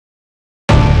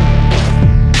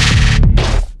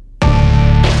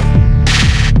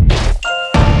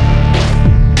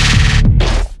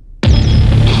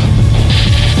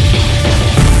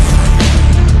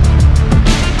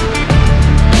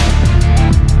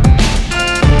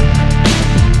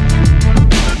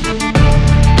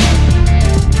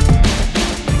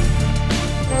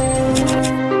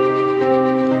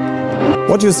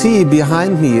What you see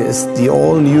behind me is the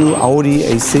all-new Audi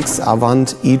A6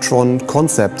 Avant E-Tron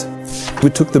concept. We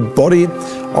took the body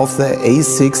of the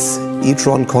A6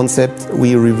 E-Tron concept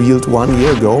we revealed 1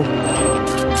 year ago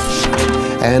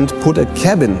and put a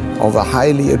cabin of a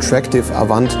highly attractive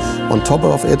Avant on top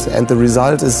of it, and the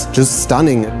result is just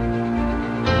stunning.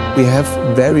 We have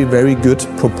very good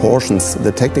proportions.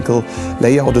 The technical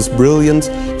layout is brilliant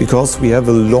because we have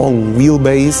a long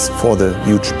wheelbase for the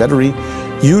huge battery,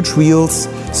 huge wheels,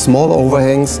 small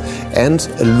overhangs and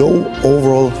a low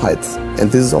overall height.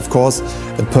 And this is of course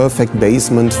a perfect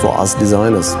basement for us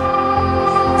designers.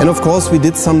 And of course we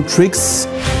did some tricks.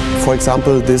 For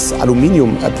example, this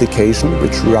aluminium application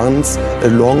which runs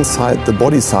alongside the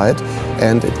body side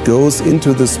and it goes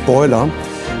into the spoiler.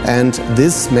 And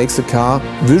this makes the car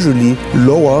visually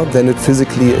lower than it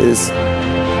physically is.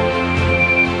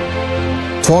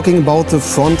 Talking about the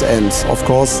front end, of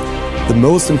course, the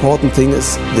most important thing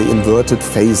is the inverted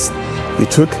face. We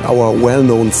took our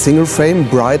well-known single frame,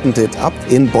 brightened it up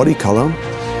in body color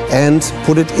and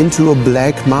put it into a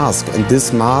black mask. And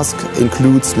this mask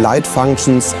includes light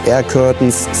functions, air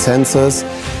curtains, sensors,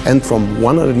 and from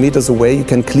 100 meters away you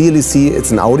can clearly see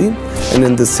it's an Audi, and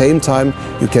in the same time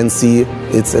you can see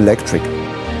it's electric.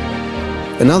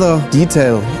 Another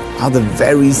detail are the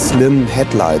very slim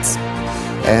headlights,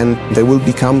 and they will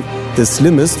become the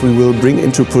slimmest we will bring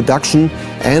into production.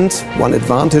 And one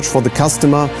advantage for the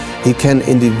customer, he can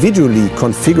individually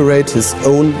configure his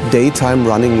own daytime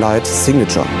running light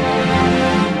signature.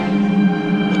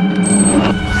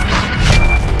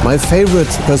 My favorite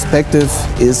perspective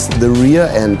is the rear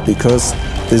end, because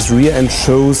this rear end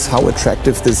shows how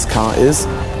attractive this car is.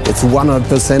 It's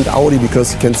 100% Audi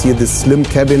because you can see this slim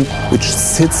cabin which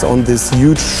sits on these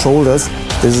huge shoulders.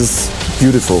 This is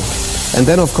beautiful. And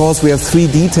then of course we have three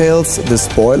details. The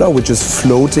spoiler, which is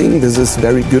floating. This is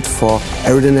very good for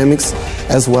aerodynamics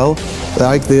as well.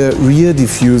 Like the rear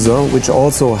diffuser, which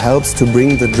also helps to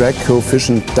bring the drag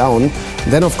coefficient down.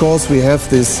 Then of course we have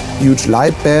this huge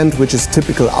light band, which is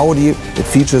typical Audi. It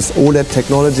features OLED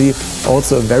technology,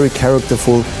 also a very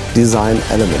characterful design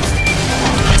element.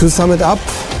 To sum it up,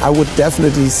 I would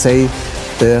definitely say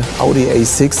the Audi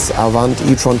A6 Avant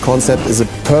E-Tron concept is a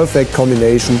perfect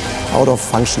combination out of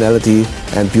functionality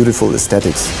and beautiful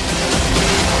aesthetics.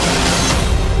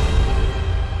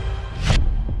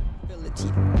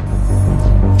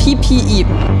 PPE,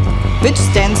 which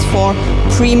stands for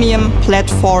Premium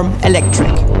Platform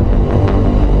Electric.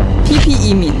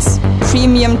 PPE means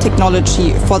premium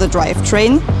technology for the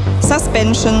drivetrain,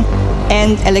 suspension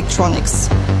and electronics,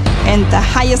 and the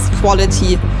highest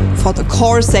quality for the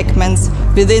core segments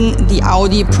within the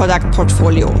Audi product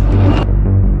portfolio.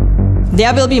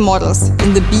 There will be models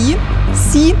in the B,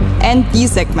 C and D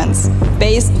segments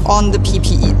based on the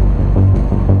PPE.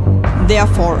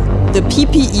 Therefore, the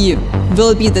PPE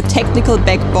will be the technical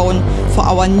backbone for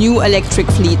our new electric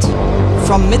fleet,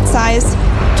 from mid-size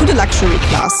to the luxury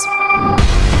class.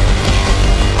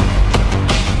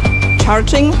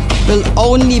 Charging will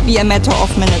only be a matter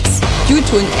of minutes due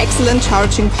to an excellent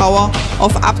charging power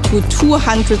of up to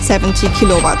 270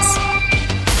 kilowatts.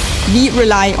 We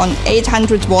rely on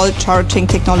 800-volt charging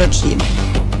technology.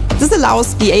 This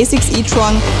allows the A6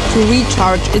 e-tron to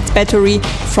recharge its battery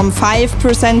from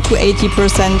 5% to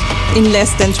 80% in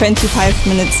less than 25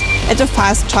 minutes at a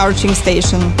fast charging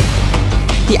station.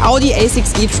 The Audi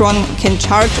A6 e-tron can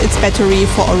charge its battery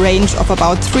for a range of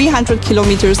about 300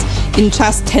 kilometers in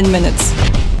just 10 minutes.